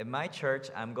In my church,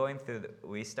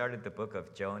 we started the book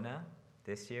of Jonah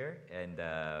this year, and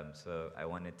so I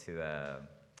wanted to,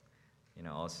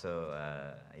 also,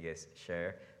 I guess,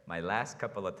 share my last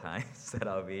couple of times that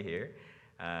I'll be here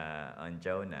on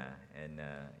Jonah, and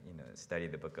study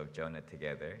the book of Jonah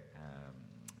together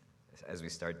as we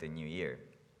start the new year.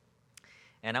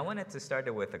 And I wanted to start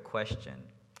it with a question.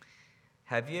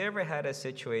 Have you ever had a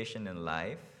situation in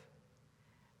life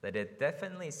that it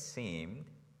definitely seemed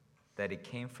that it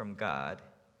came from God,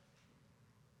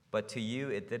 but to you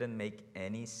it didn't make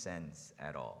any sense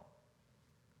at all?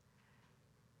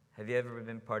 Have you ever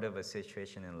been part of a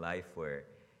situation in life where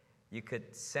you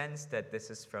could sense that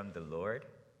this is from the Lord,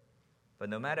 but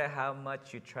no matter how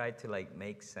much you try to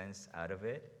make sense out of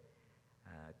it,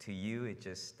 to you it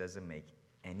just doesn't make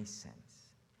any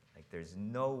sense? There's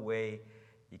no way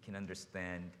you can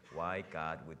understand why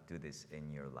God would do this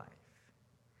in your life.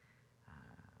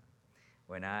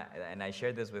 I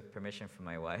shared this with permission from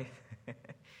my wife,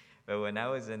 but when I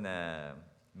was in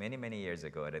many, many years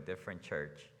ago at a different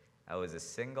church, I was a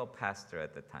single pastor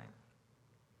at the time.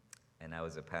 And I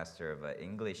was a pastor of an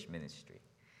English ministry,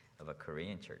 of a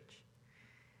Korean church.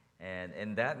 And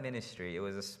in that ministry, it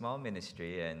was a small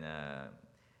ministry, and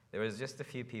there was just a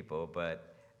few people,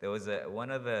 but there was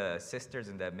one of the sisters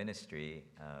in that ministry.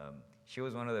 She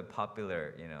was one of the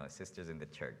popular, sisters in the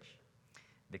church,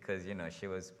 because she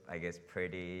was, I guess,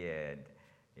 pretty, and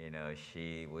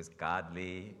she was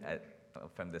godly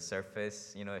from the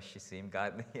surface. She seemed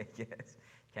godly, I guess.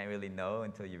 Can't really know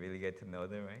until you really get to know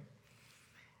them, right?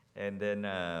 And then,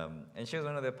 and she was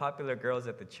one of the popular girls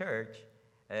at the church,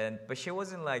 but she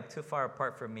wasn't too far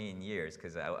apart from me in years,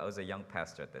 because I was a young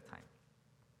pastor at the time.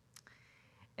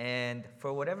 And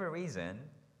for whatever reason,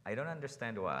 I don't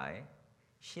understand why,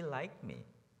 she liked me.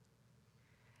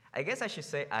 I guess I should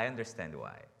say I understand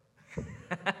why.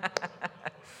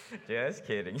 Just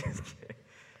kidding.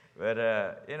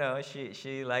 But,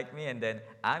 she liked me, and then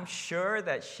I'm sure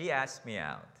that she asked me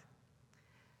out.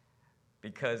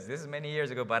 Because this is many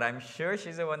years ago, but I'm sure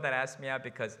she's the one that asked me out,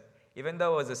 because even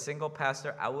though I was a single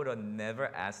pastor, I would have never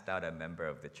asked out a member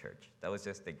of the church. That was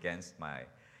just against my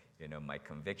my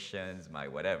convictions, my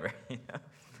whatever.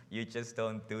 You just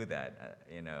don't do that.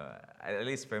 At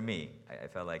least for me, I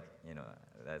felt like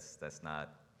that's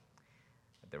not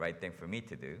the right thing for me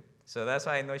to do. So that's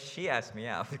why I know she asked me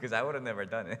out, because I would have never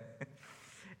done it.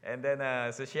 And then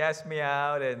so she asked me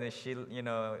out, and she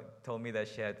told me that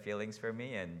she had feelings for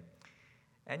me, and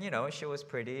she was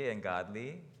pretty and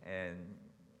godly, and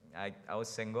I was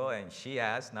single, and she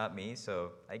asked, not me,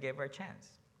 so I gave her a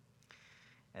chance.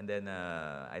 And then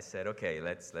I said, okay,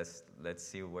 let's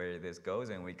see where this goes,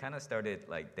 and we kind of started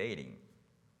dating.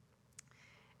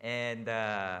 And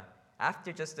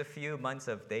after just a few months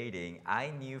of dating, I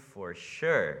knew for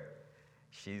sure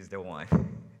she's the one.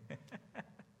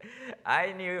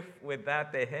 I knew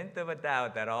without the hint of a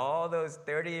doubt that all those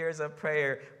 30 years of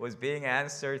prayer was being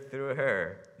answered through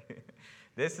her.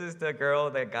 This is the girl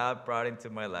that God brought into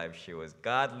my life. She was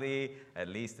godly, at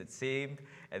least it seemed,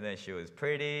 and then she was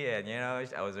pretty, and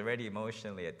I was already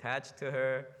emotionally attached to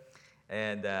her,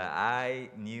 and I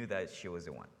knew that she was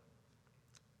the one.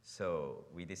 So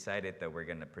we decided that we're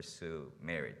going to pursue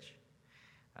marriage,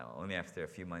 only after a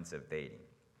few months of dating.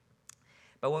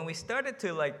 But when we started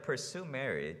to pursue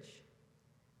marriage,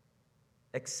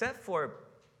 except for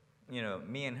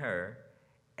me and her,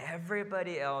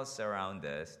 everybody else around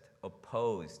us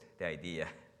opposed the idea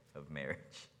of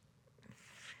marriage.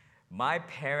 My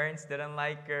parents didn't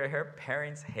like her. Her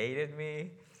parents hated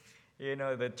me.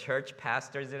 The church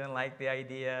pastors didn't like the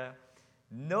idea.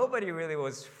 Nobody really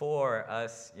was for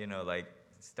us,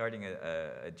 starting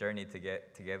a journey to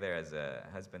get together as a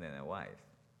husband and a wife.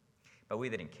 But we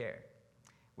didn't care.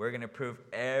 We're going to prove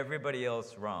everybody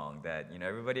else wrong, that,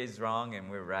 everybody is wrong and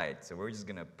we're right. So we're just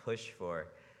going to push for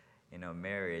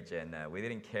marriage, and we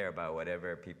didn't care about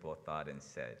whatever people thought and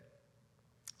said.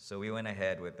 So we went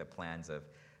ahead with the plans of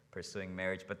pursuing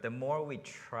marriage, but the more we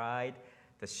tried,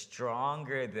 the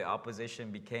stronger the opposition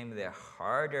became, the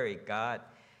harder it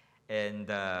got, and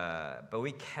but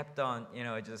we kept on,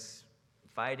 just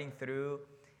fighting through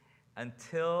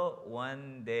until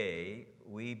one day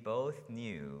we both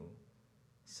knew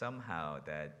somehow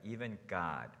that even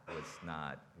God was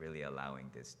not really allowing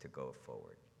this to go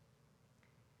forward.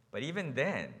 But even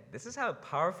then, this is how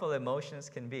powerful emotions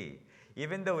can be.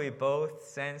 Even though we both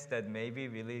sensed that maybe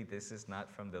really this is not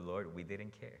from the Lord, we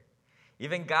didn't care.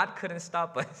 Even God couldn't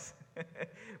stop us.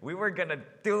 We were going to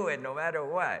do it no matter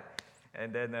what.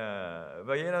 And then,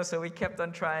 so we kept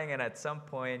on trying, and at some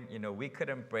point, we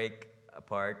couldn't break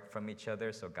apart from each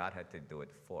other, so God had to do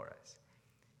it for us.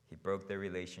 He broke their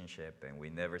relationship, and we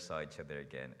never saw each other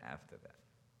again after that.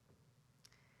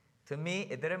 To me,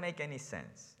 it didn't make any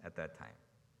sense at that time.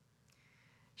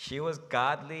 She was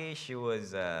godly. She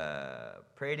was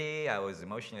pretty. I was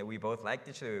emotional. We both liked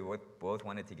each other. We both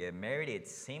wanted to get married. It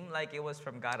seemed like it was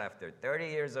from God after 30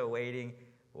 years of waiting.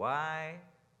 Why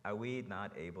are we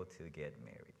not able to get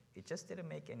married? It just didn't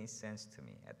make any sense to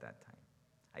me at that time.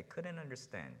 I couldn't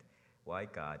understand why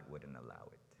God wouldn't allow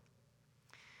it.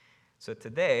 So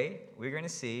today, we're going to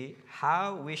see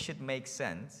how we should make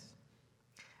sense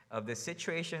of the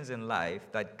situations in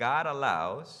life that God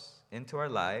allows into our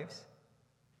lives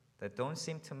that don't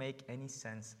seem to make any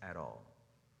sense at all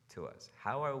to us.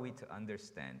 How are we to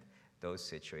understand those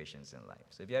situations in life?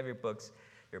 So if you have your books,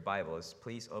 your Bibles,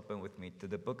 please open with me to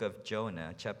the book of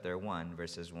Jonah, chapter 1,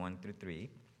 verses 1 through 3.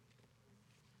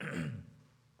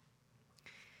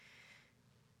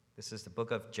 This is the book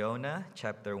of Jonah,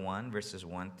 chapter 1, verses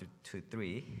 1 to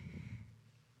 3.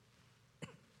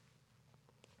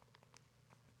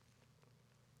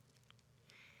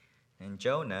 In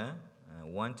Jonah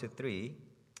 1 to 3,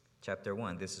 chapter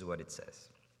 1, this is what it says.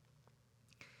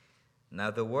 Now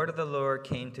the word of the Lord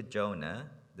came to Jonah,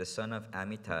 the son of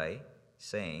Amittai,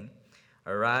 saying,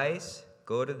 Arise,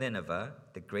 go to Nineveh,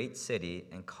 the great city,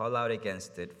 and call out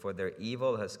against it, for their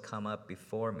evil has come up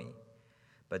before me.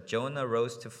 But Jonah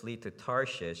rose to flee to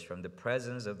Tarshish from the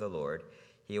presence of the Lord.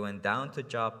 He went down to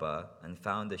Joppa and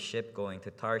found a ship going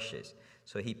to Tarshish.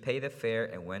 So he paid the fare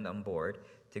and went on board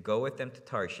to go with them to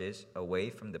Tarshish, away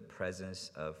from the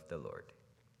presence of the Lord.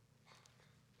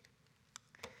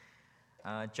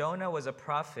 Jonah was a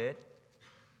prophet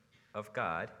of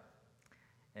God,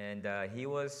 and he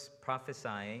was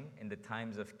prophesying in the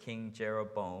times of King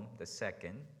Jeroboam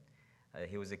II.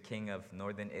 He was a king of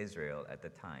northern Israel at the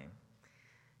time.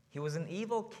 He was an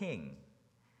evil king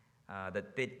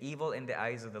that did evil in the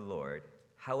eyes of the Lord.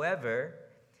 However,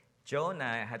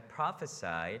 Jonah had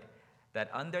prophesied that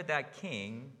under that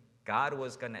king, God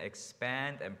was going to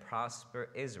expand and prosper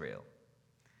Israel.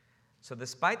 So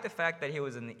despite the fact that he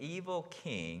was an evil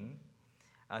king,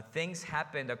 things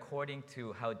happened according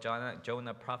to how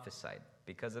Jonah prophesied.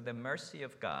 Because of the mercy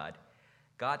of God,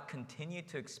 God continued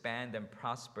to expand and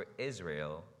prosper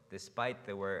Israel despite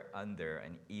they were under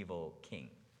an evil king.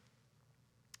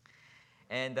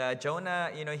 And Jonah,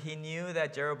 he knew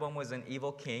that Jeroboam was an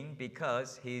evil king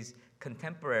because his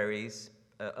contemporaries,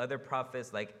 other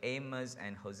prophets like Amos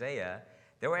and Hosea,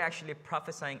 they were actually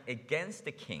prophesying against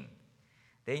the king.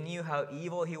 They knew how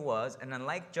evil he was, and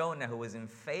unlike Jonah, who was in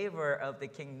favor of the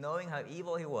king, knowing how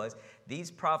evil he was,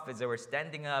 these prophets that were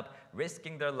standing up,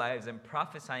 risking their lives and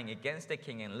prophesying against the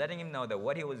king and letting him know that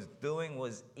what he was doing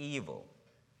was evil.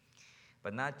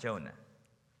 But not Jonah.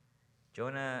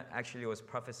 Jonah actually was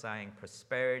prophesying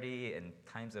prosperity and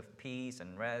times of peace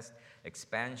and rest,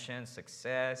 expansion,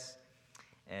 success.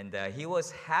 And he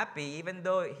was happy, even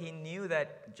though he knew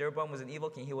that Jeroboam was an evil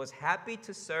king, he was happy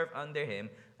to serve under him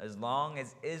as long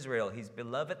as Israel, his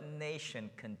beloved nation,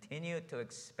 continued to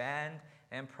expand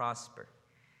and prosper.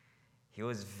 He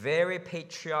was very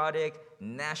patriotic,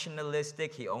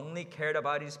 nationalistic. He only cared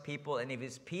about his people. And if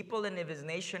his people and if his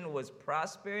nation was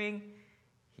prospering,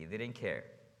 he didn't care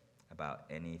about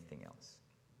anything else.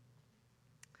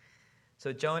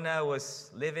 So Jonah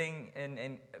was living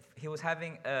he was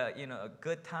having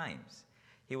good times.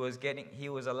 He was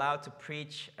allowed to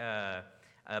preach a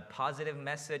positive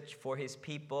message for his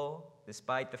people,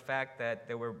 despite the fact that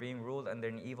they were being ruled under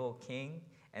an evil king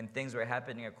and things were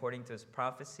happening according to his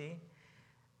prophecy.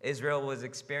 Israel was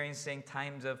experiencing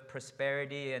times of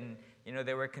prosperity, and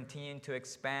they were continuing to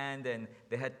expand, and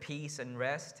they had peace and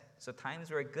rest. So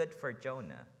times were good for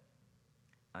Jonah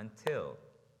until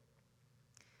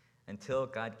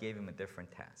God gave him a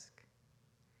different task.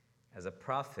 As a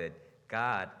prophet,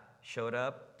 God showed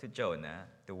up to Jonah.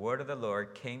 The word of the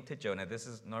Lord came to Jonah. This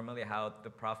is normally how the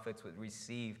prophets would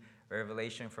receive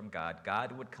revelation from God.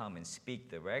 God would come and speak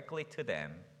directly to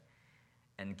them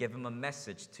and give them a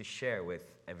message to share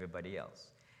with everybody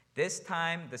else. This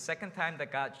time, the second time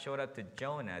that God showed up to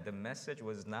Jonah, the message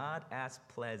was not as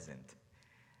pleasant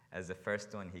as the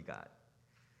first one he got.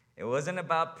 It wasn't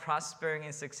about prospering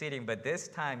and succeeding, but this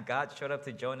time God showed up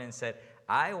to Jonah and said,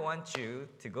 I want you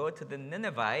to go to the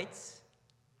Ninevites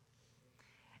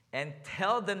and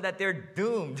tell them that they're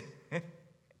doomed.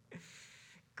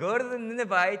 Go to the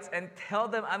Ninevites and tell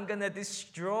them I'm going to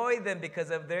destroy them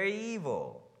because of their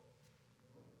evil.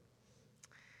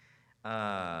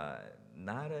 Not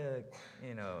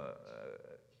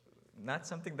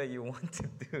something that you want to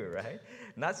do, right?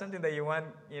 Not something that you want,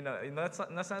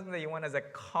 not something that you want as a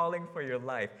calling for your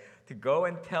life, to go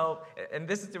and tell. And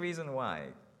this is the reason why.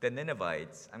 the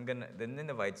Ninevites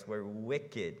were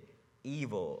wicked,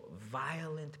 evil,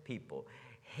 violent people,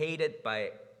 hated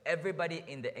by everybody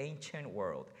in the ancient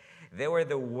world. They were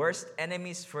the worst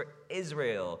enemies for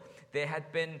Israel. They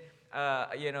had been,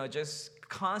 just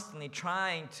constantly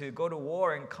trying to go to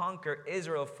war and conquer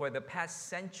Israel for the past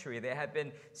century.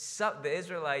 The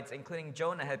Israelites, including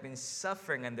Jonah, had been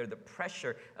suffering under the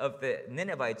pressure of the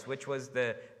Ninevites, which was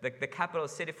the capital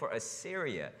city for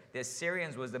Assyria. The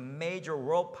Assyrians was the major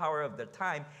world power of the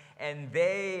time, and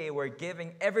they were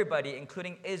giving everybody,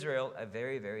 including Israel, a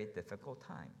very, very difficult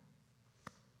time.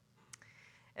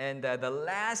 And the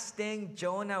last thing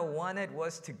Jonah wanted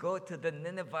was to go to the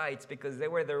Ninevites because they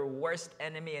were their worst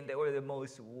enemy and they were the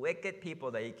most wicked people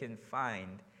that you can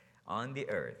find on the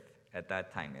earth at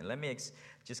that time. And let me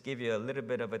just give you a little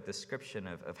bit of a description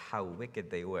of how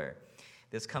wicked they were.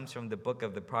 This comes from the book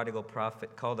of the prodigal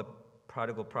prophet, called the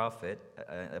prodigal prophet,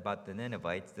 about the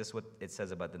Ninevites. This is what it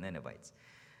says about the Ninevites.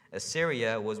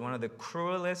 Assyria was one of the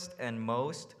cruelest and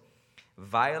most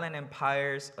violent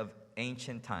empires of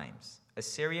ancient times.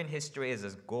 Assyrian history is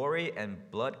as gory and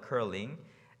blood-curdling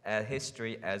a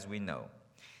history as we know.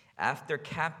 After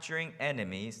capturing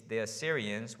enemies, the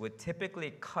Assyrians would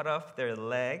typically cut off their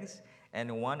legs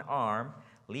and one arm,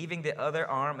 leaving the other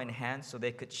arm and hand so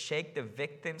they could shake the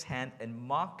victim's hand in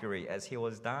mockery as he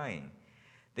was dying.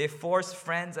 They forced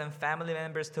friends and family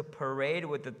members to parade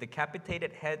with the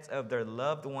decapitated heads of their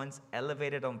loved ones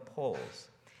elevated on poles.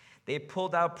 They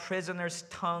pulled out prisoners'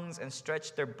 tongues and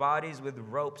stretched their bodies with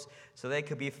ropes so they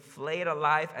could be flayed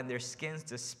alive and their skins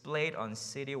displayed on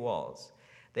city walls.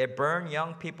 They burned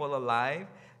young people alive.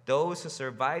 Those who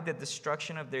survived the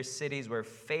destruction of their cities were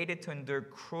fated to endure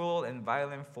cruel and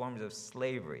violent forms of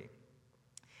slavery.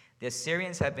 The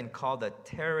Assyrians have been called a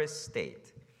terrorist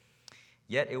state.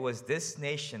 Yet it was this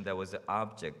nation that was the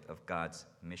object of God's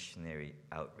missionary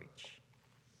outreach.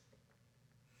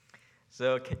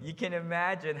 So you can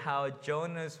imagine how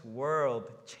Jonah's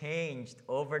world changed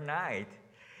overnight.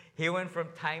 He went from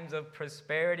times of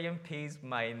prosperity and peace,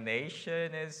 my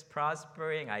nation is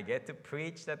prospering, I get to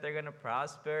preach that they're going to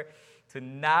prosper, to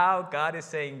now God is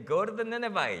saying, go to the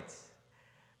Ninevites,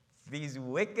 these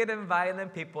wicked and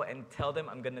violent people, and tell them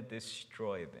I'm going to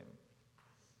destroy them.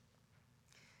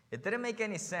 It didn't make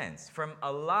any sense from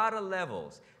a lot of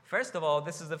levels. First of all,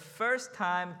 this is the first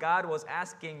time God was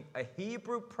asking a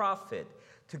Hebrew prophet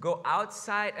to go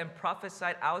outside and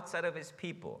prophesy outside of his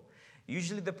people.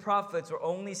 Usually the prophets were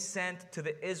only sent to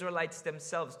the Israelites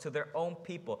themselves, to their own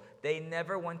people. They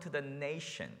never went to the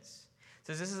nations.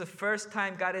 So this is the first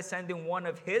time God is sending one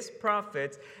of his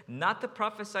prophets, not to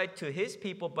prophesy to his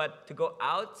people, but to go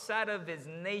outside of his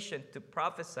nation to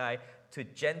prophesy to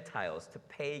Gentiles, to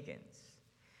pagans.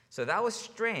 So that was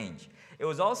strange. It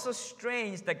was also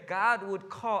strange that God would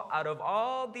call, out of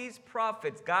all these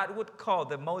prophets, God would call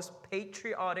the most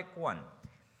patriotic one.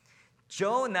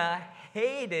 Jonah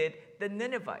hated the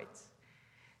Ninevites.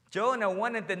 Jonah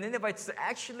wanted the Ninevites to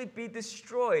actually be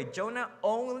destroyed. Jonah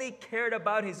only cared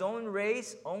about his own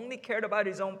race, only cared about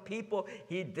his own people.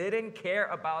 He didn't care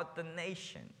about the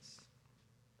nations.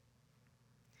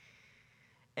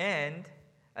 And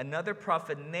another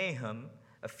prophet, Nahum,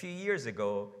 a few years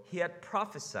ago, he had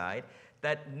prophesied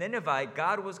that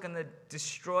God was going to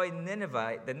destroy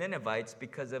the Ninevites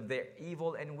because of their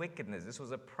evil and wickedness. This was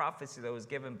a prophecy that was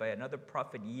given by another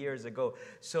prophet years ago.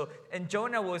 And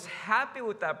Jonah was happy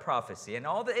with that prophecy, and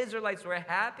all the Israelites were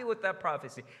happy with that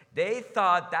prophecy. They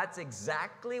thought that's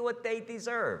exactly what they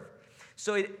deserve.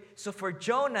 So for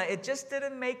Jonah, it just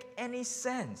didn't make any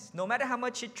sense. No matter how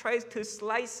much he tries to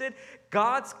slice it,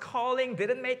 God's calling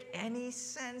didn't make any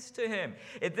sense to him.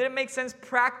 It didn't make sense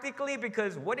practically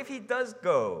because what if he does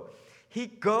go? He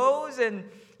goes and,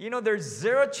 there's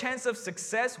zero chance of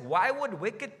success. Why would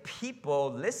wicked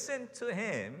people listen to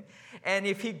him? And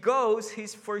if he goes,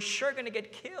 he's for sure going to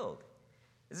get killed.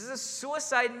 This is a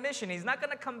suicide mission. He's not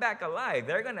going to come back alive.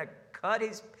 They're going to cut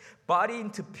his body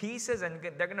into pieces and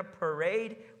they're going to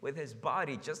parade with his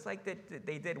body just like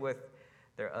they did with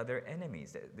their other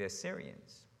enemies, the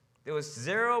Assyrians. There was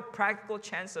zero practical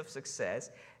chance of success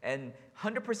and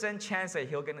 100% chance that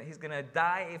he's going to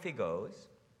die if he goes.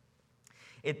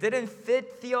 It didn't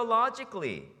fit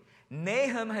theologically.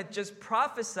 Nahum had just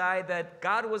prophesied that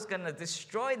God was going to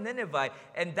destroy Nineveh,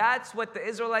 and that's what the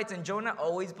Israelites and Jonah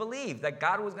always believed, that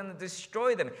God was going to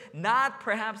destroy them, not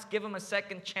perhaps give them a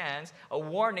second chance, a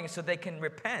warning so they can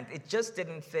repent. It just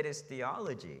didn't fit his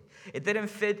theology. It didn't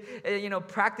fit,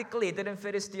 practically, it didn't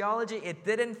fit his theology. It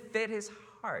didn't fit his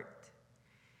heart.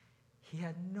 He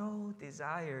had no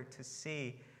desire to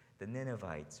see the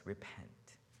Ninevites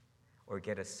repent or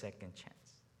get a second chance.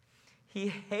 He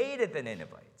hated the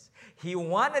Ninevites. He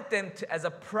wanted them to, as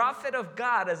a prophet of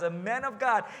God, as a man of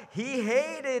God, he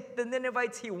hated the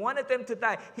Ninevites. He wanted them to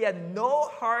die. He had no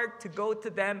heart to go to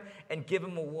them and give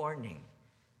them a warning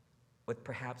with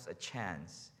perhaps a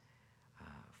chance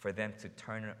for them to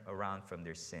turn around from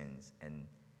their sins and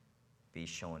be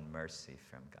shown mercy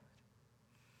from God.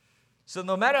 So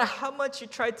no matter how much you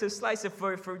try to slice it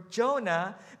for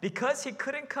Jonah, because he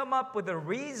couldn't come up with a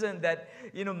reason that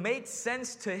made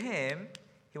sense to him,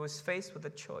 he was faced with a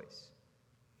choice.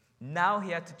 Now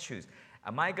he had to choose.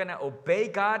 Am I going to obey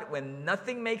God when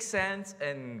nothing makes sense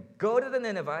and go to the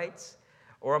Ninevites?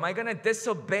 Or am I going to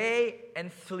disobey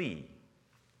and flee?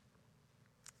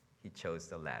 He chose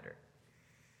the latter.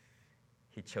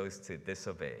 He chose to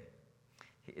disobey.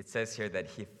 It says here that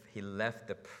he left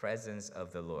the presence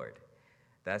of the Lord.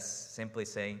 That's simply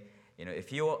saying,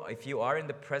 if you are in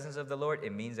the presence of the Lord,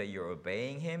 it means that you're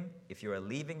obeying him. If you are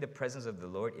leaving the presence of the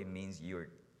Lord, it means you're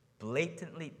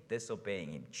blatantly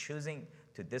disobeying him, choosing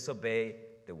to disobey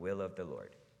the will of the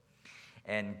Lord.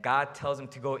 And God tells him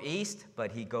to go east,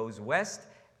 but he goes west.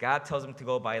 God tells him to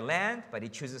go by land, but he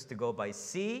chooses to go by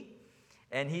sea.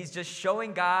 And he's just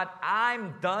showing God,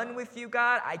 I'm done with you,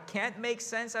 God. I can't make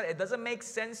sense of it. It doesn't make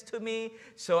sense to me,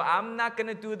 so I'm not going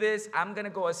to do this. I'm going to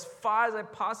go as far as I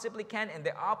possibly can in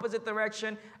the opposite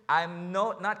direction. I'm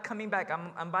not coming back.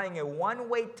 I'm buying a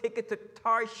one-way ticket to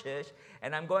Tarshish,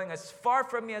 and I'm going as far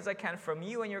from me as I can from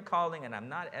you and your calling, and I'm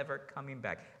not ever coming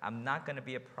back. I'm not going to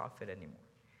be a prophet anymore.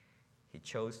 He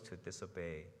chose to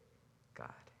disobey God.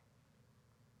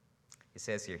 It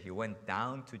says here, he went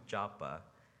down to Joppa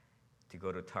to go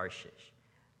to Tarshish.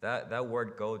 That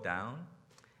word go down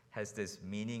has this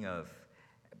meaning of,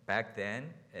 back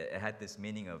then, it had this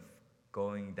meaning of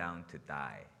going down to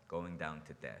die, going down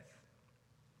to death.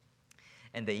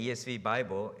 And the ESV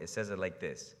Bible, it says it like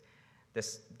this,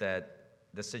 that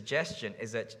the suggestion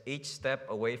is that each step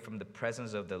away from the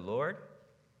presence of the Lord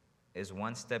is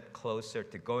one step closer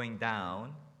to going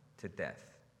down to death.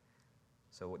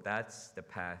 So that's the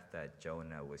path that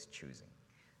Jonah was choosing.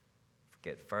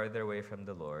 Get further away from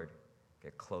the Lord,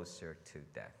 get closer to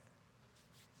death.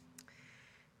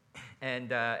 And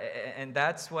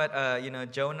that's what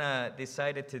Jonah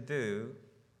decided to do.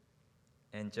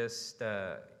 And just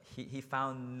he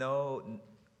found no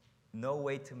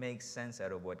way to make sense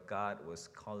out of what God was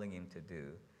calling him to do.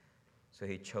 So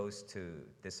he chose to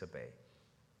disobey.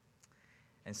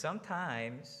 And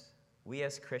sometimes we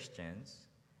as Christians,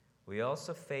 we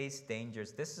also face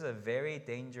dangers. This is a very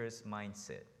dangerous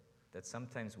mindset that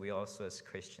sometimes we also as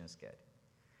Christians get.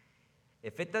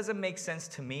 If it doesn't make sense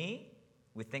to me,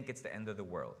 we think it's the end of the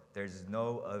world. There's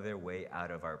no other way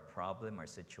out of our problem, our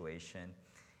situation.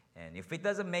 And if it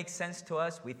doesn't make sense to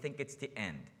us, we think it's the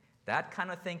end. That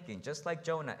kind of thinking, just like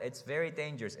Jonah, it's very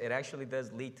dangerous. It actually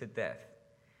does lead to death.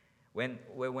 When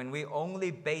we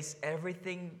only base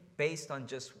everything based on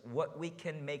just what we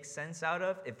can make sense out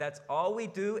of, if that's all we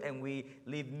do and we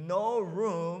leave no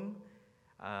room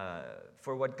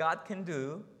for what God can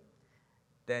do,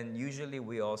 then usually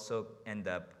we also end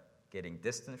up getting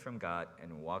distant from God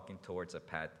and walking towards a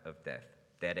path of death,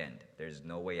 dead end. There's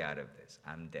no way out of this.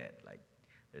 I'm dead.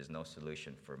 There's no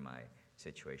solution for my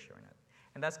situation right now.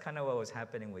 And that's kind of what was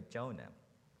happening with Jonah.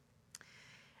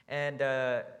 And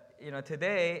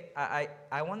today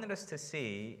I wanted us to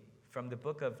see from the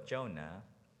book of Jonah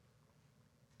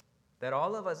that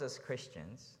all of us as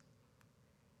Christians,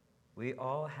 we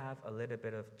all have a little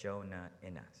bit of Jonah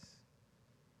in us.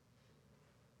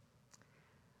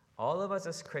 All of us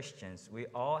as Christians, we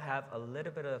all have a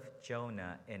little bit of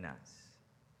Jonah in us.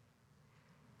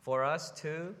 For us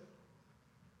too,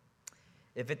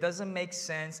 if it doesn't make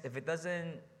sense,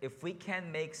 if we can't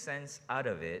make sense out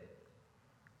of it,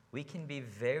 we can be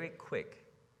very quick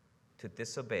to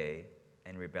disobey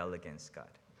and rebel against God.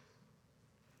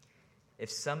 If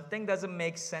something doesn't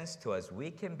make sense to us, we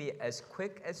can be as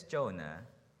quick as Jonah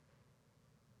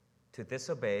to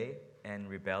disobey and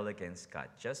rebel against God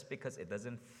just because it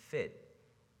doesn't fit,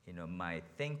 my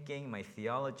thinking, my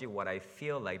theology, what I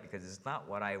feel like, because it's not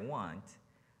what I want.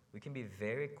 We can be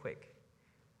very quick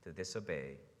to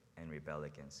disobey and rebel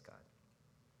against God.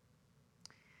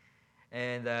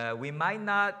 And we might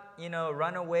not,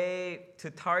 run away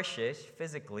to Tarshish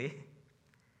physically,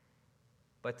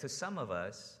 but to some of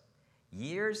us,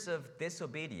 years of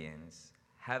disobedience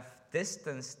have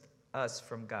distanced us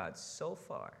from God so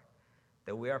far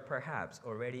that we are perhaps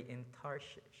already in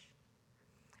Tarshish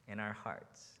in our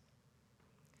hearts.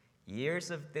 Years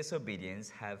of disobedience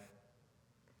have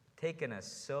taken us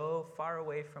so far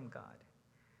away from God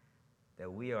that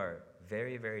we are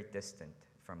very, very distant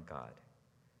from God,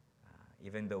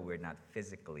 even though we're not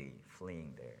physically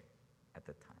fleeing there. at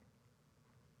the time.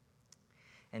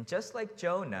 And just like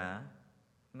Jonah,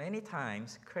 many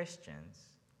times Christians,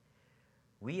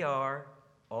 we are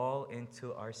all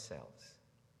into ourselves.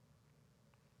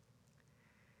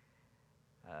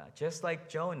 Just like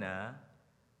Jonah,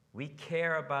 we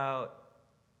care about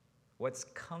what's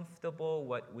comfortable,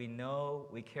 what we know.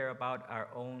 We care about our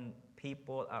own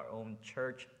people, our own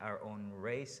church, our own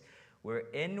race. We're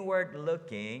inward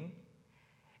looking,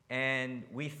 and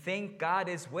we think God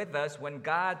is with us when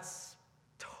God's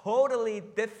totally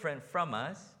different from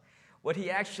us. What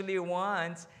he actually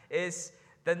wants is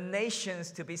the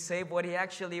nations to be saved. What he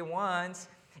actually wants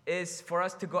is for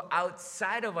us to go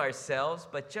outside of ourselves.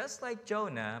 But just like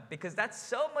Jonah, because that's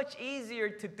so much easier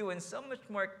to do and so much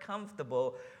more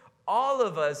comfortable, all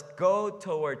of us go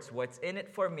towards what's in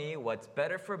it for me, what's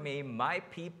better for me, my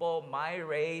people, my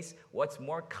race, what's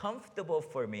more comfortable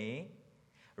for me,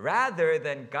 rather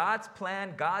than God's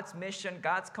plan, God's mission,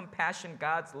 God's compassion,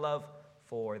 God's love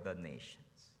for the nations.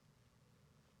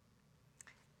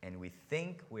 And we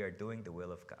think we are doing the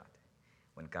will of God,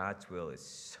 when God's will is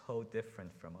so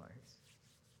different from ours.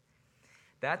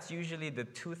 That's usually the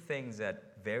two things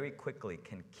that very quickly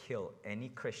can kill any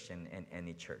Christian and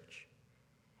any church.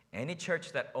 Any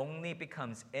church that only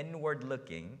becomes inward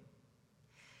looking,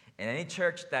 and any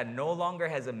church that no longer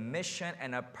has a mission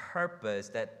and a purpose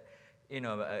that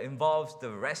involves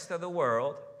the rest of the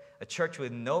world, a church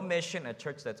with no mission, a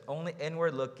church that's only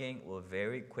inward looking, will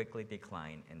very quickly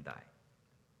decline and die.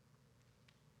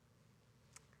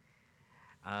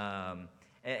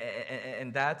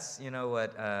 And that's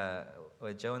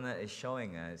what Jonah is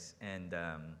showing us. And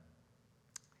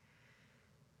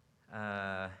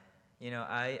I'm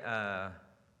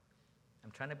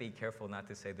trying to be careful not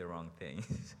to say the wrong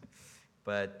things,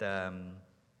 but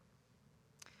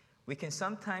we can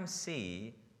sometimes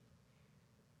see,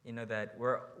 that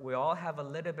we all have a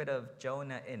little bit of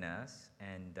Jonah in us,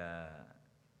 and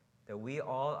that we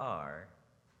all are.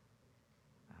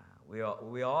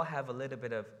 We all have a little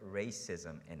bit of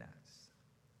racism in us.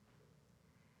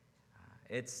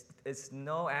 It's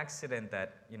no accident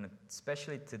that,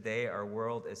 especially today, our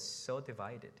world is so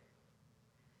divided,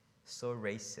 so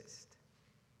racist.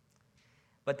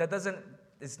 But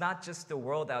it's not just the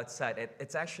world outside,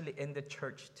 it's actually in the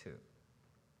church too.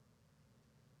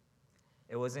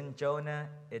 It was in Jonah,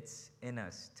 it's in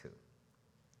us too.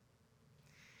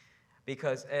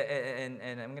 Because,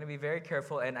 and I'm going to be very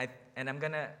careful, and I'm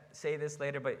going to say this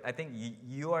later, but I think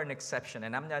you are an exception.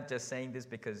 And I'm not just saying this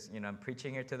because, I'm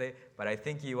preaching here today, but I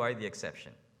think you are the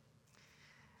exception.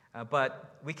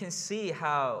 But we can see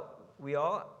how we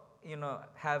all,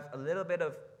 have a little bit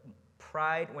of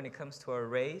pride when it comes to our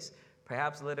race,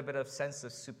 perhaps a little bit of sense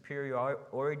of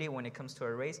superiority when it comes to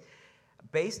our race,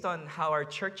 based on how our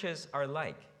churches are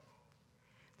like.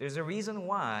 There's a reason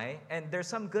why, and there's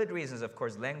some good reasons, of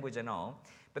course, language and all,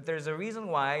 but there's a reason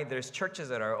why there's churches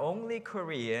that are only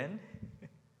Korean,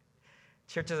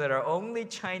 churches that are only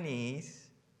Chinese,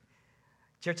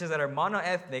 churches that are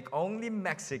monoethnic, only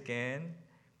Mexican,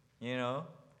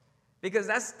 because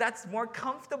that's more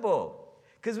comfortable.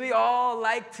 Because we all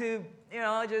like to,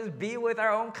 just be with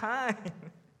our own kind.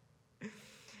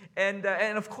 And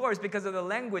of course, because of the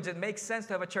language, it makes sense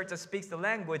to have a church that speaks the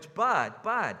language, but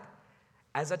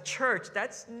as a church,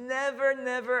 that's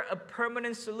never a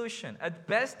permanent solution. At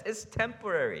best, it's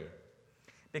temporary,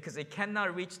 because it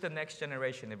cannot reach the next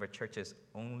generation if a church is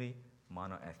only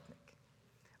monoethnic,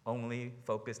 only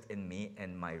focused in me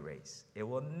and my race. It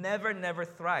will never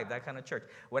thrive, that kind of church.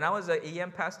 When I was an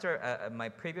EM pastor at my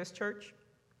previous church,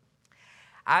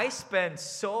 I spent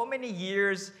so many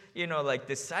years,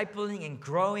 discipling and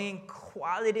growing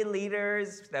quality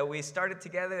leaders that we started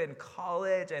together in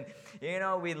college, and,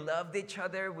 we loved each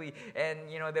other.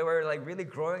 They were really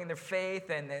growing in their faith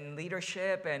and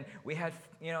leadership, and we had,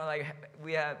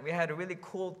 we had a really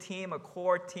cool team, a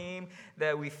core team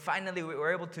that we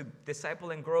were able to disciple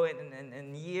and grow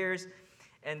in years.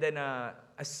 And then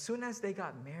as soon as they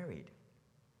got married,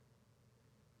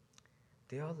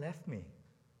 they all left me.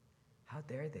 How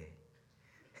dare they?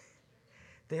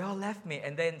 They all left me.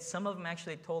 And then some of them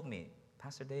actually told me,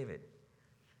 Pastor David,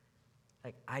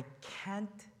 I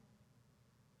can't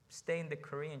stay in the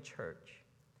Korean church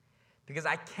because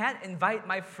I can't invite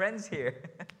my friends here.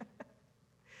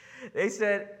 They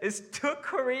said, it's too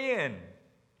Korean.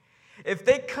 If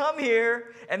they come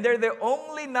here and they're the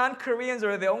only non-Koreans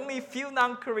or the only few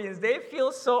non-Koreans, they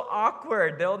feel so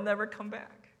awkward, they'll never come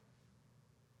back.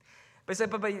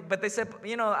 But they said,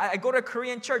 I go to a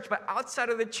Korean church, but outside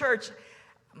of the church,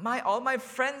 all my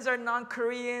friends are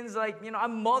non-Koreans.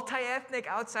 I'm multi-ethnic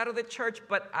outside of the church,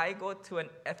 but I go to an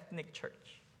ethnic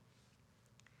church.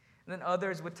 And then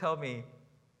others would tell me,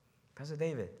 Pastor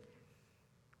David,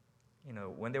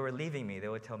 when they were leaving me, they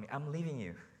would tell me, I'm leaving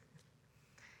you.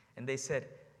 And they said,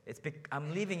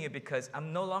 I'm leaving you because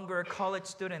I'm no longer a college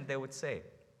student, they would say.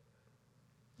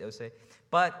 They would say,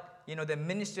 but, the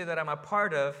ministry that I'm a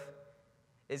part of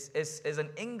is an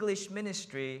English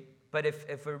ministry, but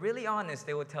if we're really honest,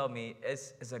 they would tell me,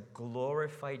 it's a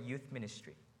glorified youth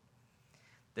ministry.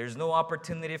 There's no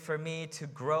opportunity for me to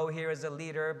grow here as a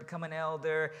leader, become an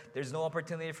elder. There's no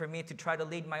opportunity for me to try to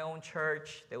lead my own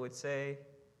church, they would say.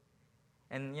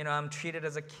 And, I'm treated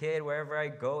as a kid wherever I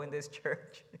go in this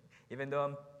church, even though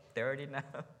I'm 30 now.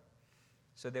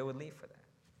 So they would leave for that,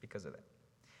 because of that.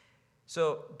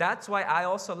 So that's why I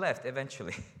also left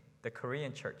eventually, the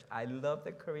Korean church. I love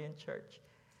the Korean church.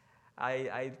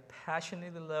 I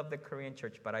passionately love the Korean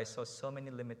church, but I saw so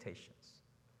many limitations.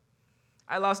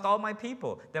 I lost all my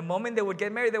people. The moment they would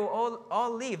get married, they would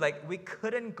all leave. Like, we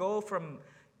couldn't go from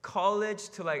college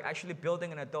to actually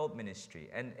building an adult ministry.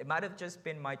 And it might have just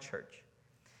been my church.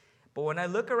 But when I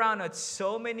look around at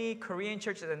so many Korean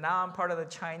churches, and now I'm part of the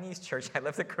Chinese church. I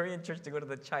left the Korean church to go to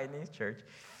the Chinese church.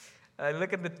 I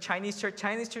look at the Chinese church,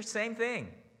 same thing.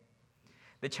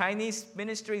 The Chinese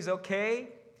ministry is okay,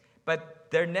 but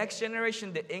their next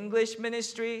generation, the English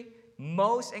ministry,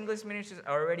 most English ministries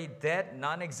are already dead,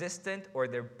 non-existent, or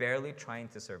they're barely trying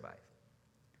to survive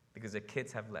because the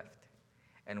kids have left.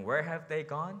 And where have they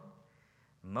gone?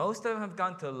 Most of them have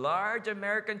gone to large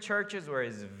American churches where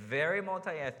it's very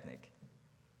multi-ethnic.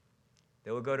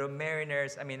 They will go to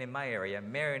Mariners, in my area,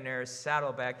 Mariners,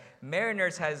 Saddleback.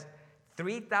 Mariners has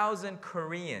 3,000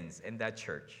 Koreans in that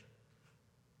church.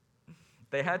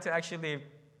 They had to actually...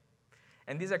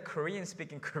 And these are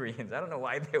Korean-speaking Koreans. I don't know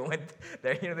why they went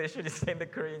there. They should have stayed in the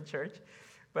Korean church.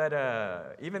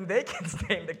 But even they can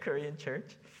stay in the Korean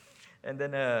church. And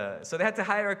then, so they had to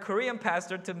hire a Korean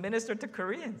pastor to minister to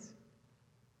Koreans.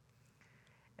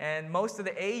 And most of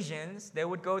the Asians, they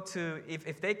would go to,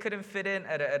 if they couldn't fit in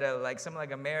at something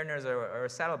like a Mariners or a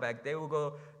Saddleback, they would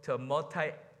go to a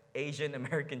multi-Asian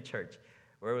American church,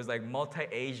 where it was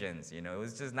multi-Asians, It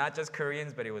was just not just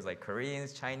Koreans, but it was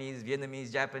Koreans, Chinese,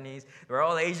 Vietnamese, Japanese. They were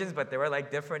all Asians, but they were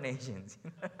different Asians.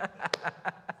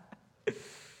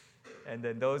 And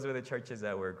then those were the churches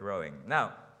that were growing.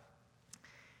 Now,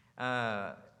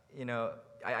 I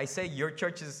say your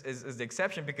church is the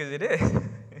exception because it is.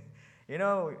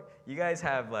 You guys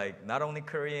have not only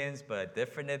Koreans, but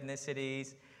different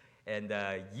ethnicities. And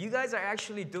you guys are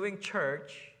actually doing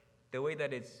church the way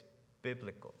that it's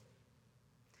biblical.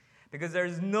 Because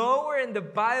there's nowhere in the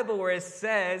Bible where it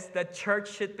says that church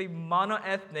should be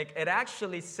monoethnic. It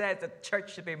actually says that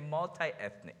church should be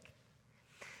multi-ethnic.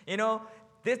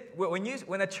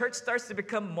 When a church starts to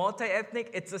become multi-ethnic,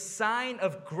 it's a sign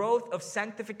of growth, of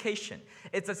sanctification.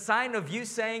 It's a sign of you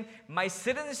saying, my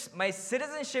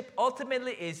citizenship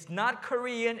ultimately is not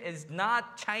Korean, is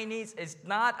not Chinese, is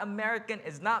not American,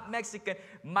 is not Mexican.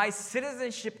 My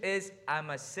citizenship is, I'm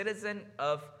a citizen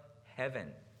of heaven.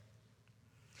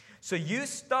 So you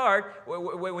start,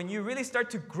 when you really start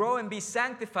to grow and be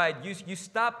sanctified, you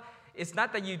stop. It's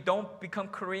not that you don't become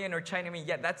Korean or Chinese.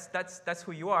 That's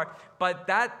who you are. But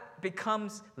that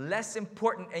becomes less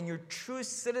important, and your true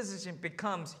citizenship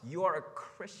becomes you are a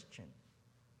Christian.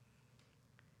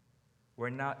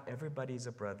 Where not everybody's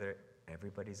a brother,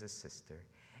 everybody's a sister.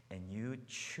 And you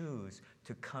choose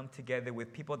to come together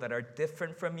with people that are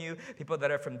different from you, people that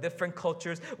are from different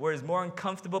cultures, where it's more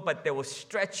uncomfortable, but they will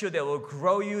stretch you, they will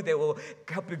grow you, they will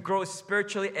help you grow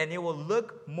spiritually, and it will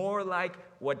look more like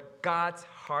what God's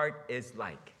heart is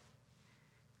like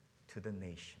to the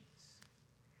nations.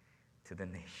 To the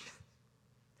nations.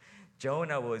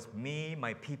 Jonah was me,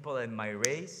 my people, and my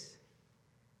race.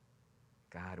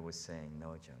 God was saying,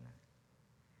 no, Jonah,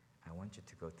 I want you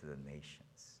to go to the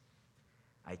nations.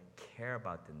 I care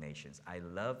about the nations. I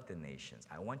love the nations.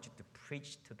 I want you to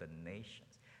preach to the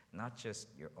nations, not just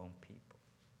your own people.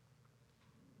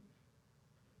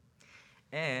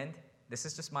 And this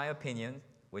is just my opinion,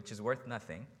 which is worth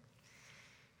nothing.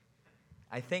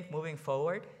 I think moving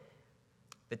forward,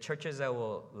 the churches that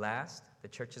will last, the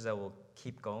churches that will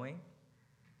keep going,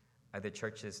 are the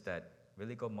churches that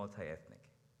really go multi-ethnic.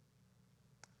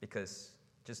 Because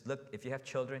just look, if you have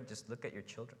children, just look at your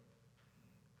children.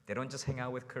 They don't just hang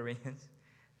out with Koreans.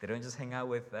 They don't just hang out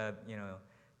with,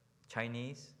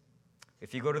 Chinese.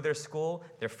 If you go to their school,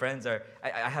 their friends are...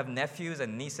 I have nephews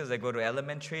and nieces that go to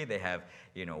elementary. They have,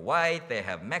 white. They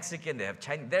have Mexican. They have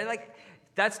Chinese. They're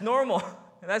that's normal.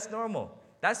 That's normal.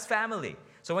 That's family.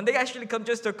 So when they actually come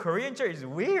just to a Korean church, it's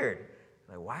weird.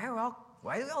 Why do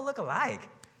we all look alike?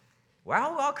 Why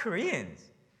are we all Koreans?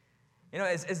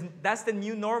 That's the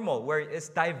new normal, where it's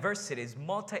diversity, it's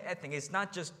multi-ethnic. It's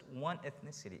not just one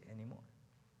ethnicity anymore.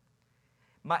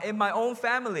 In my own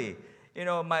family,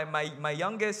 my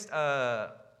youngest,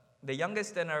 the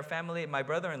youngest in our family, my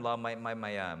brother-in-law, my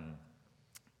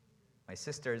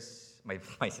sisters,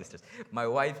 my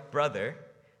wife's brother,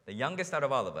 the youngest out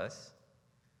of all of us,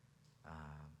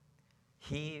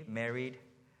 he married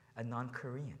a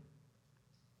non-Korean,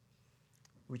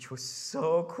 which was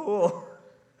so cool.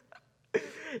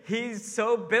 He's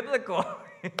so biblical.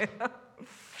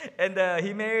 And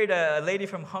he married a lady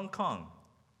from Hong Kong.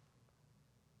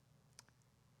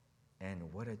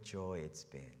 And what a joy it's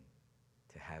been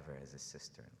to have her as a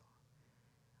sister-in-law.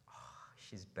 Oh,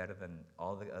 she's better than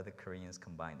all the other Koreans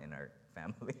combined in our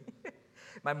family.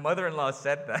 My mother-in-law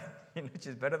said that.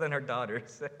 She's better than her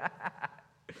daughters.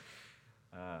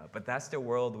 But that's the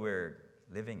world we're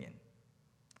living in.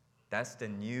 That's the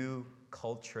new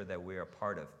culture that we're a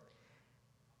part of.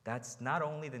 That's not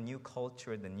only the new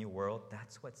culture, the new world,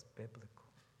 that's what's biblical.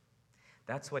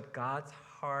 That's what God's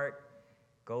heart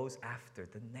goes after,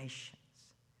 the nations.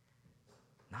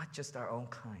 Not just our own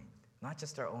kind, not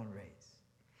just our own race.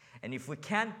 And if we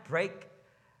can't break,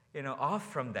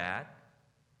 off from that,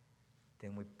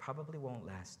 then we probably won't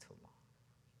last too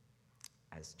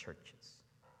long as churches.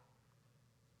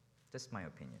 Just my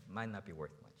opinion. Might not be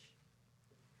worth much.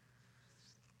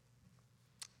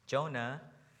 Jonah,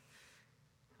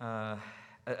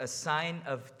 a sign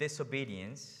of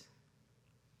disobedience.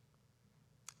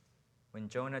 When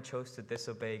Jonah chose to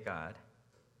disobey God,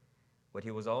 what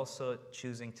he was also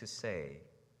choosing to say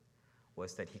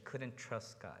was that he couldn't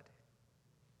trust God.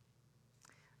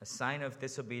 A sign of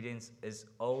disobedience is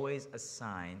always a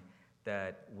sign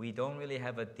that we don't really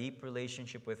have a deep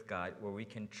relationship with God where we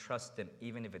can trust Him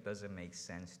even if it doesn't make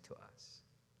sense to us.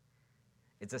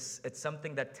 It's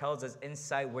something that tells us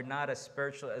inside we're not as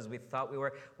spiritual as we thought we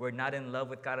were. We're not in love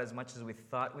with God as much as we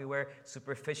thought we were.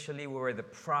 Superficially, we were the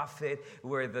prophet. We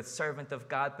were the servant of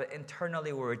God. But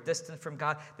internally, we were distant from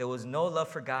God. There was no love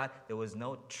for God. There was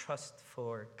no trust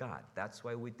for God. That's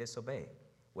why we disobey.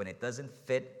 When it doesn't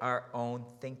fit our own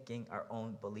thinking, our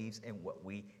own beliefs, and what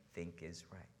we think is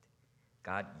right.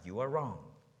 God, you are wrong.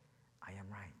 I am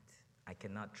right. I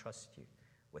cannot trust you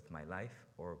with my life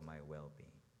or my well-being.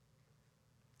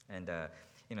 And,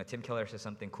 Tim Keller says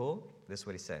something cool. This is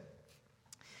what he said.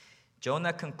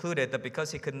 Jonah concluded that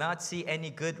because he could not see any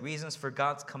good reasons for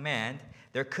God's command,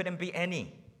 there couldn't be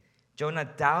any. Jonah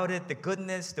doubted the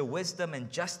goodness, the wisdom, and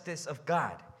justice of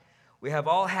God. We have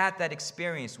all had that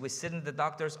experience. We sit in the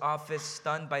doctor's office,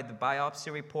 stunned by the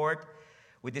biopsy report.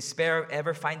 We despair of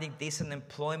ever finding decent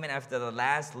employment after the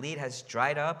last lead has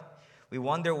dried up. We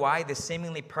wonder why the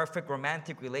seemingly perfect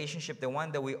romantic relationship, the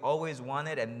one that we always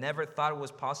wanted and never thought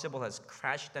was possible, has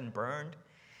crashed and burned.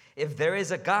 If there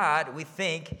is a God, we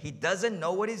think He doesn't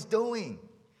know what He's doing.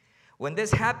 When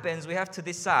this happens, we have to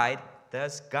decide,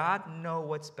 does God know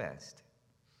what's best?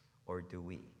 Or do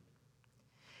we?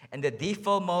 And the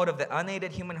default mode of the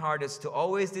unaided human heart is to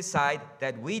always decide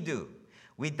that we do.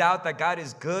 We doubt that God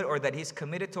is good or that He's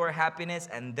committed to our happiness,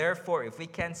 and therefore, if we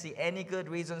can't see any good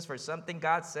reasons for something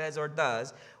God says or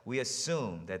does, we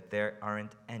assume that there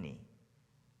aren't any.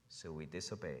 So we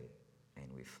disobey and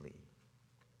we flee.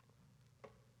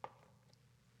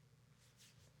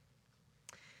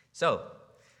 So,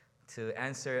 to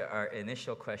answer our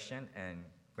initial question and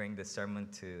bring the sermon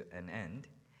to an end,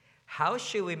 how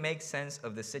should we make sense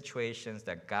of the situations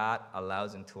that God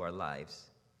allows into our lives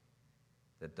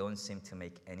that don't seem to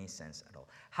make any sense at all?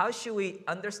 How should we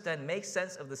make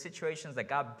sense of the situations that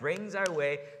God brings our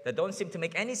way that don't seem to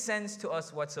make any sense to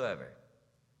us whatsoever?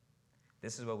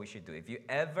 This is what we should do. If you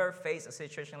ever face a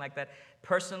situation like that,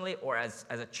 personally or as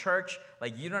a church,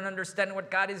 like you don't understand what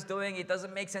God is doing, it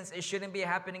doesn't make sense, it shouldn't be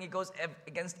happening, it goes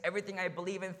against everything I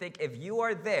believe and think. If you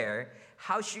are there,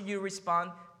 how should you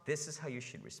respond? This is how you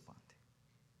should respond.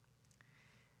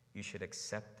 You should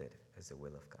accept it as the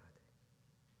will of God.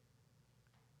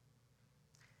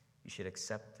 You should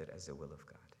accept it as the will of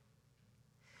God.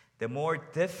 The more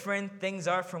different things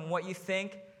are from what you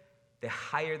think, the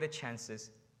higher the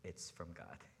chances it's from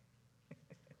God.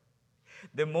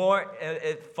 The more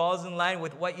it falls in line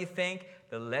with what you think,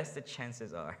 the less the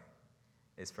chances are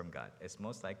it's from God. It's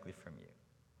most likely from you.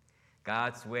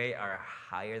 God's way are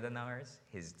higher than ours.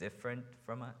 He's different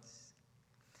from us.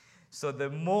 So the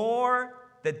more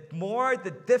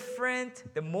different,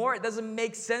 the more it doesn't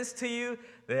make sense to you,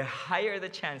 the higher the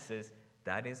chances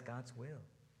that is God's will.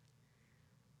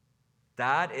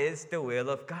 That is the will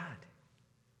of God.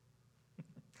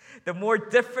 The more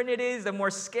different it is, the more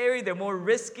scary, the more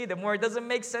risky, the more it doesn't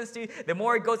make sense to you, the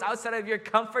more it goes outside of your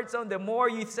comfort zone, the more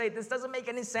you say, this doesn't make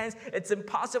any sense, it's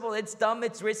impossible, it's dumb,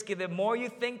 it's risky. The more you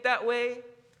think that way,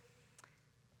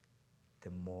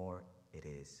 the more it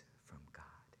is from God.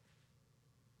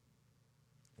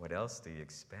 What else do you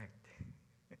expect?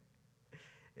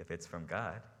 If it's from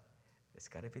God, it's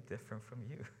got to be different from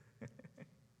you.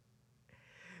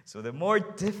 So the more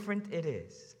different it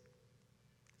is,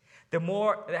 the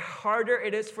harder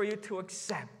it is for you to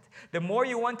accept. The more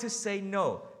you want to say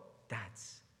no,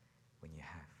 that's when you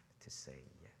have to say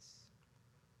yes.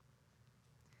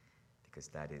 Because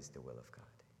that is the will of God.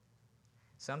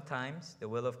 Sometimes the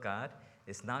will of God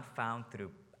is not found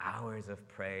through hours of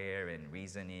prayer and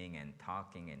reasoning and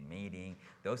talking and meeting.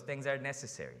 Those things are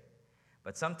necessary.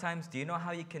 But sometimes, do you know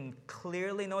how you can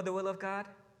clearly know the will of God?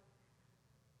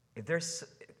 If there's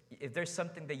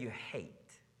something that you hate,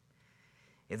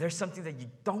 if there's something that you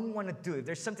don't want to do, if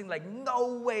there's something like,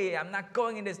 no way, I'm not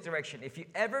going in this direction. If you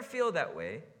ever feel that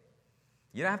way,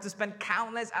 you don't have to spend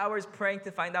countless hours praying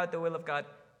to find out the will of God.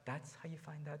 That's how you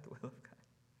find out the will of God.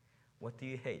 What do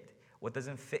you hate? What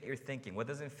doesn't fit your thinking? What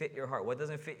doesn't fit your heart? What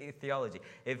doesn't fit your theology?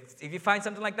 If you find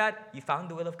something like that, you found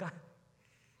the will of God.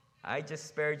 I just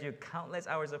spared you countless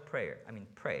hours of prayer. I mean,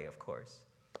 pray, of course.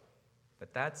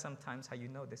 But that's sometimes how you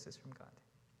know this is from God.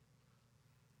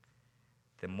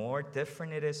 The more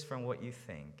different it is from what you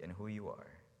think and who you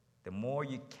are, the more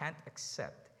you can't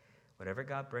accept whatever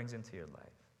God brings into your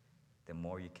life, the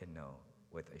more you can know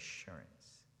with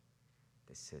assurance,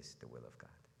 this is the will of God.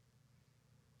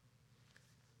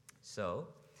 So,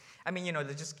 I mean,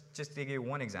 just to give you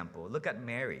one example, look at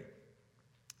Mary,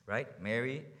 right?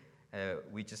 Mary,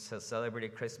 we just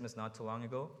celebrated Christmas not too long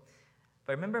ago.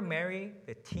 But remember Mary,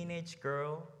 the teenage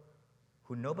girl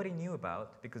who nobody knew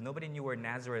about because nobody knew where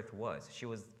Nazareth was. She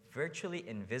was virtually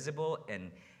invisible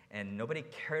and nobody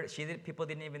cared. People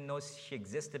didn't even know she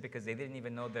existed because they didn't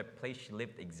even know the place she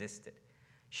lived existed.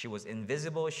 She was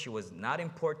invisible. She was not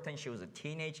important. She was a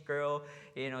teenage girl,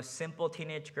 simple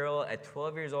teenage girl at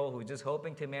 12 years old who was just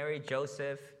hoping to marry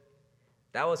Joseph.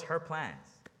 That was her plans.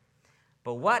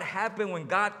 But what happened when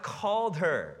God called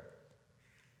her?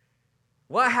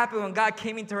 What happened when God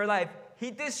came into her life?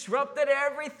 He disrupted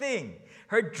everything.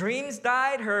 Her dreams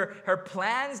died. Her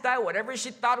plans died. Whatever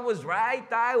she thought was right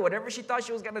died. Whatever she thought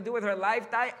she was going to do with her life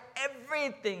died.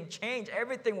 Everything changed.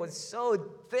 Everything was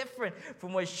so different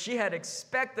from what she had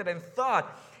expected and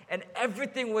thought. And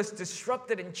everything was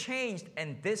disrupted and changed.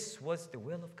 And this was the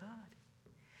will of God.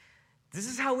 This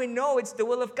is how we know it's the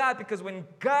will of God, because when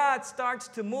God starts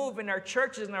to move in our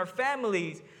churches and our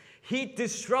families, He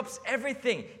disrupts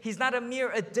everything. He's not a mere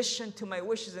addition to my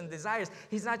wishes and desires.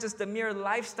 He's not just a mere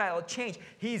lifestyle change.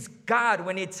 He's God.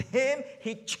 When it's Him,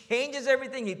 He changes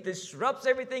everything. He disrupts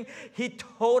everything. He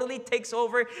totally takes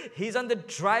over. He's on the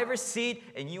driver's seat,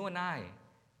 and you and I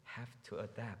have to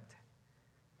adapt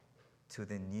to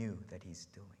the new that He's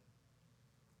doing.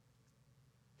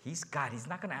 He's God. He's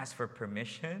not going to ask for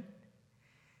permission.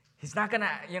 He's not going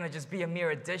to, just be a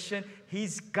mere addition.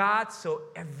 He's God, so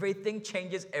everything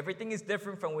changes. Everything is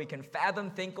different from what we can fathom,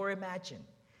 think, or imagine.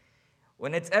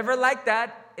 When it's ever like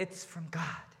that, it's from God.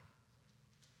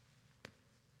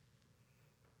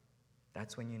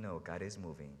 That's when you know God is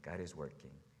moving, God is working.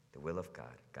 The will of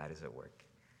God, God is at work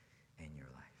in your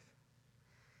life.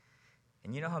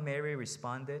 And you know how Mary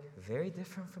responded? Very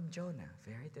different from Jonah.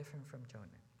 Very different from Jonah.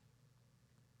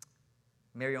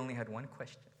 Mary only had one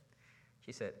question.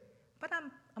 She said, but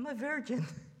I'm a virgin.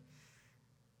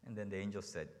 And then the angel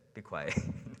said, be quiet.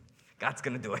 God's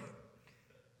going to do it.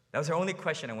 That was her only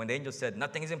question. And when the angel said,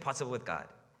 nothing is impossible with God,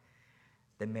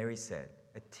 then Mary said,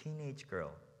 a teenage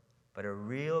girl, but a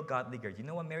real godly girl. You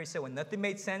know what Mary said when nothing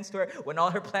made sense to her, when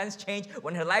all her plans changed,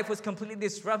 when her life was completely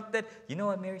disrupted? You know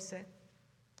what Mary said?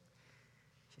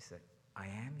 She said, I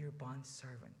am your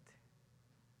bondservant.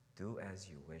 Do as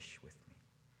you wish with me.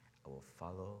 I will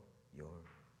follow your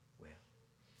will.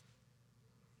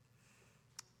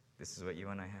 This is what you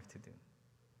and I have to do.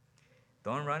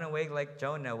 Don't run away like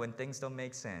Jonah when things don't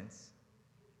make sense.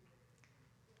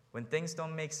 When things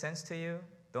don't make sense to you,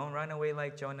 don't run away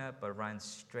like Jonah, but run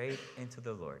straight into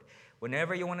the Lord.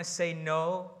 Whenever you want to say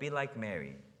no, be like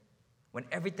Mary. When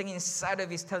everything inside of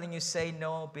you is telling you say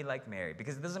no, be like Mary.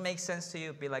 Because it doesn't make sense to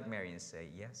you, be like Mary and say,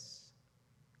 yes,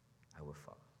 I will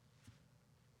follow.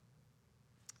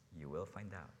 You will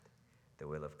find out the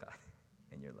will of God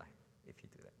in your life if you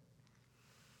do that.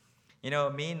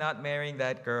 Me not marrying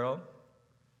that girl,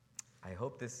 I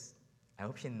hope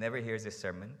she never hears this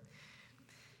sermon.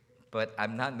 But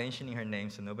I'm not mentioning her name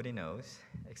so nobody knows,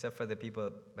 except for the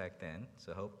people back then.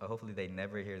 So hopefully they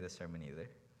never hear this sermon either.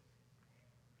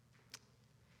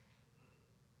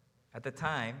 At the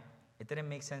time, it didn't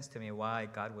make sense to me why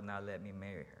God would not let me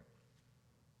marry her.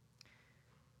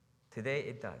 Today,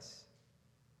 it does.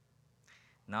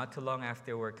 Not too long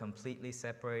after we're completely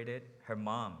separated, her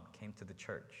mom came to the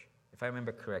church. If I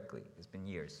remember correctly, it's been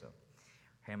years, so.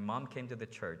 Her mom came to the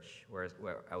church where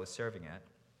I was serving at,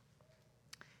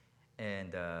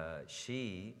 and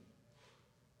she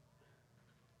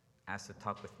asked to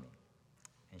talk with me.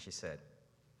 And she said,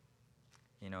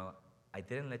 I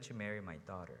didn't let you marry my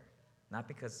daughter, not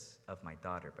because of my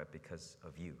daughter, but because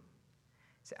of you.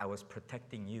 See, I was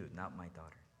protecting you, not my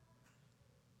daughter.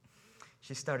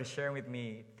 She started sharing with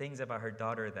me things about her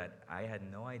daughter that I had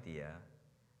no idea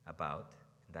about,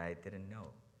 that I didn't know.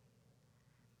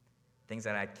 Things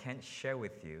that I can't share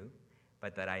with you,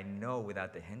 but that I know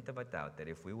without the hint of a doubt that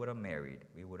if we would have married,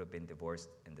 we would have been divorced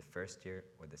in the first year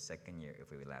or the second year if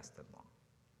we lasted long.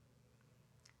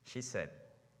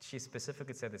 She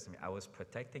specifically said this to me, I was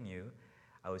protecting you,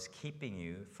 I was keeping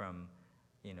you from,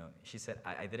 she said,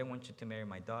 I didn't want you to marry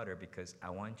my daughter because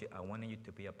I wanted you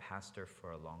to be a pastor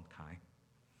for a long time.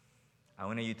 I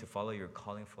wanted you to follow your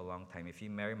calling for a long time. If you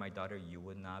marry my daughter, you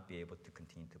would not be able to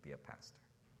continue to be a pastor.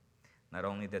 Not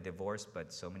only the divorce,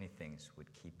 but so many things would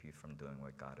keep you from doing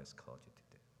what God has called you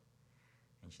to do.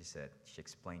 And she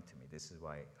explained to me, this is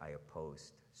why I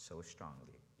opposed so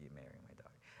strongly you marrying my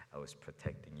daughter. I was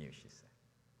protecting you, she said.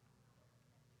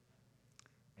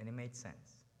 And it made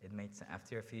sense. It made sense.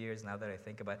 After a few years, now that I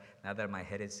think about it, now that my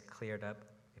head is cleared up,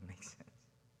 it makes sense.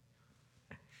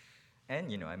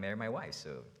 And, I married my wife, so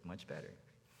it's much better.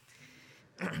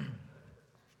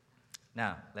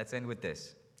 Now, let's end with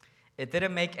this. It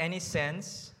didn't make any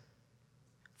sense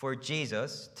for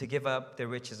Jesus to give up the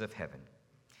riches of heaven.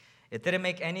 It didn't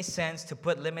make any sense to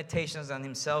put limitations on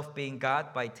himself being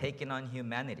God by taking on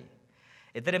humanity.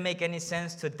 It didn't make any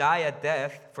sense to die a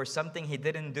death for something he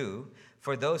didn't do,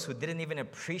 for those who didn't even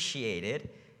appreciate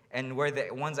it, and were the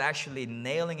ones actually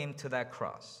nailing him to that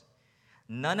cross.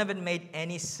 None of it made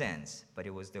any sense, but it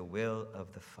was the will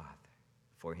of the Father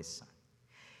for his Son.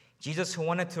 Jesus, who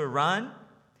wanted to run,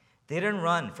 didn't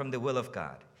run from the will of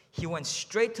God. He went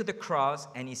straight to the cross,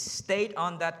 and he stayed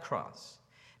on that cross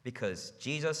because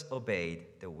Jesus obeyed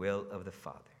the will of the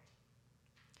Father.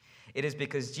 It is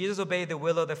because Jesus obeyed the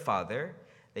will of the Father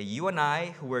that you and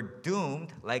I, who were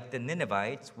doomed like the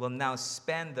Ninevites, will now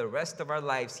spend the rest of our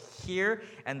lives here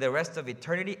and the rest of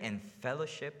eternity in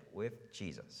fellowship with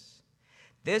Jesus.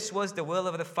 This was the will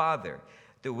of the Father.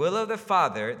 The will of the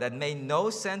Father that made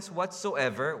no sense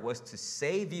whatsoever was to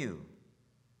save you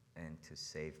and to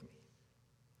save me.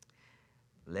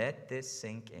 Let this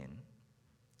sink in.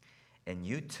 And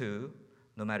you too,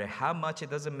 no matter how much it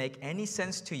doesn't make any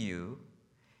sense to you,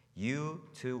 you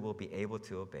too will be able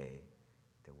to obey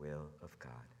the will of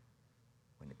God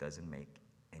when it doesn't make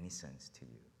any sense to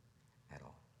you at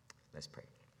all. Let's pray.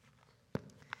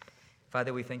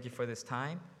 Father, we thank you for this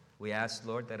time. We ask,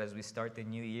 Lord, that as we start the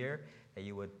new year, that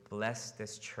you would bless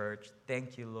this church.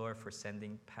 Thank you, Lord, for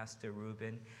sending Pastor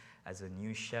Ruben as a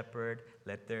new shepherd.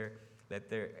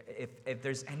 If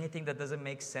there's anything that doesn't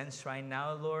make sense right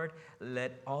now, Lord,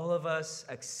 let all of us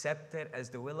accept it as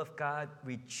the will of God.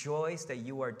 Rejoice that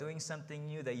you are doing something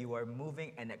new, that you are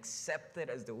moving, and accept it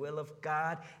as the will of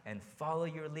God and follow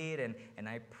your lead. And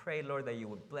I pray, Lord, that you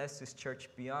would bless this church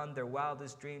beyond their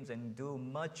wildest dreams and do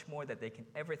much more that they can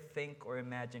ever think or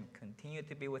imagine. Continue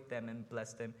to be with them and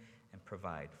bless them and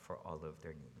provide for all of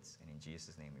their needs. And in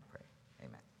Jesus' name we pray.